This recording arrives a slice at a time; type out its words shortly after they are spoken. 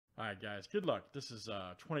All right, guys, good luck. This is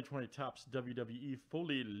 2020 Topps WWE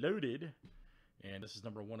Fully Loaded, and this is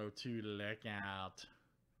number 102. Look out.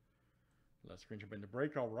 Let's screen jump into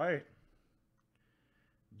break. All right.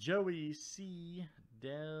 Joey C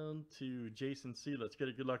down to Jason C. Let's get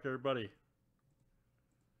it. Good luck, everybody.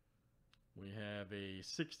 We have a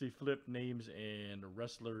 60 flip names and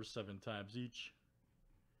wrestlers 7 times each.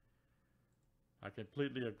 I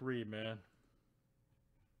completely agree, man.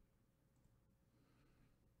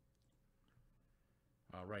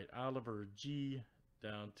 All right, Oliver G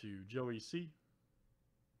down to Joey C.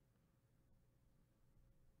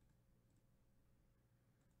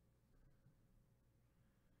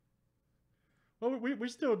 Well, we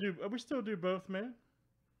still do both, man.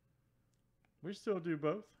 We still do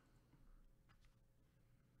both.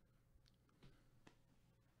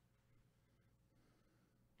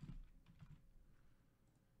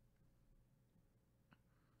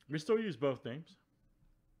 We still use both names.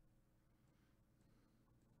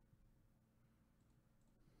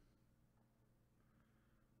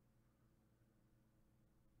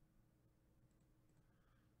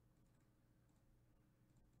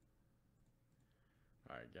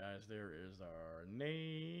 All right, guys, there is our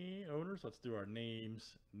name owners. Let's do our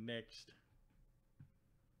names next.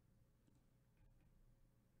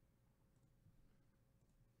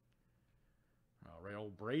 All right,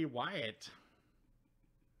 old Bray Wyatt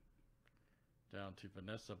down to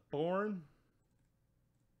Vanessa Bourne.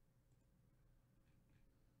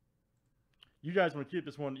 You guys want to keep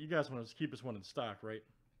this one? You guys want to keep this one in stock, right?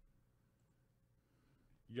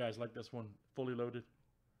 You guys like this one fully loaded?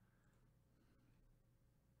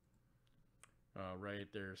 All right,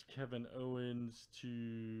 there's Kevin Owens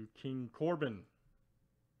to King Corbin.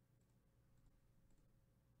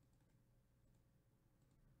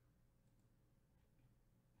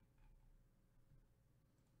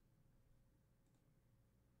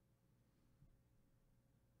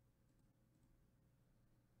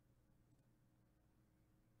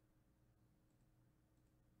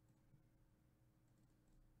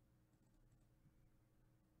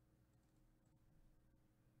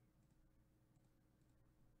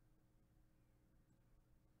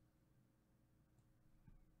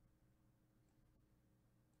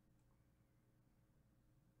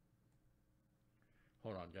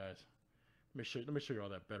 Hold on, guys. Let me show you all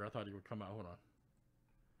that better. I thought he would come out. Hold on. All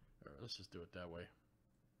right, let's just do it that way.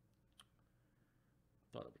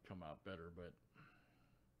 Thought it would come out better, but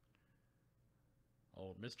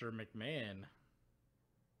oh, Mr. McMahon.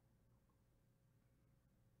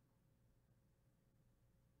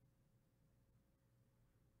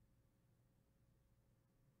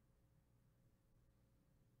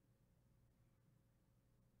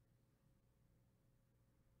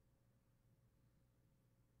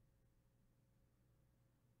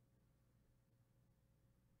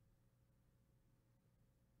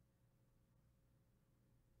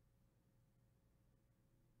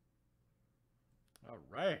 All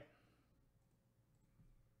right.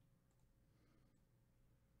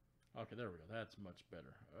 Okay, there we go. That's much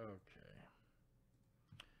better. Okay.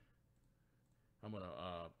 I'm going to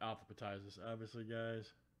alphabetize this, obviously,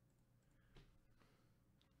 guys.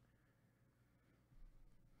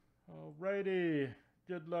 All righty.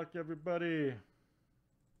 Good luck, everybody.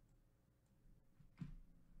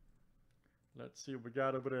 Let's see what we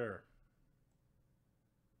got over there.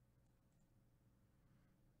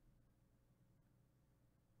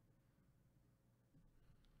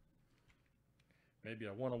 Maybe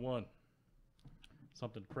a 101.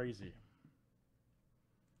 Something crazy.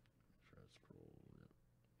 Try to scroll.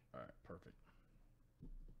 All right, perfect.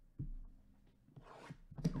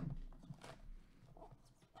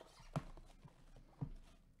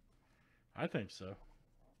 I think so.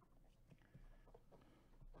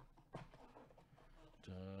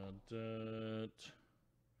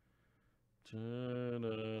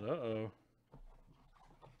 Uh-oh.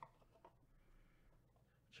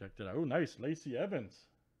 Check that out. Oh, nice. Lacey Evans.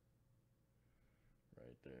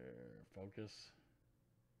 Right there. Focus.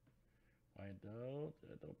 Find out.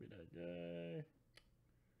 Don't be that guy.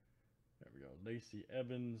 There we go. Lacey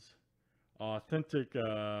Evans. Authentic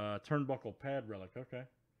turnbuckle pad relic. Okay.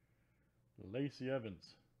 Lacey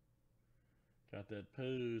Evans. Got that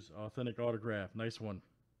pose. Authentic autograph. Nice one.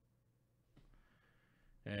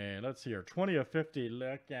 And let's see here. 20 of 50.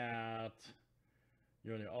 Look out.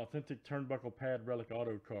 You're on the authentic turnbuckle pad relic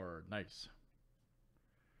auto card. Nice.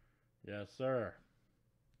 Yes, sir.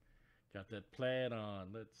 Got that plaid on.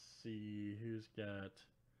 Let's see who's got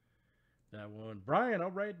that one. Brian, all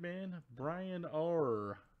right, man. Brian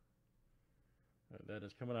R. That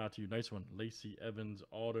is coming out to you. Nice one. Lacey Evans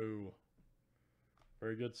auto.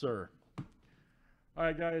 Very good, sir. All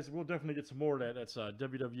right, guys, we'll definitely get some more of that. That's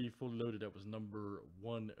WWE Fully Loaded. That was number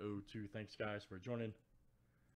 102. Thanks, guys, for joining.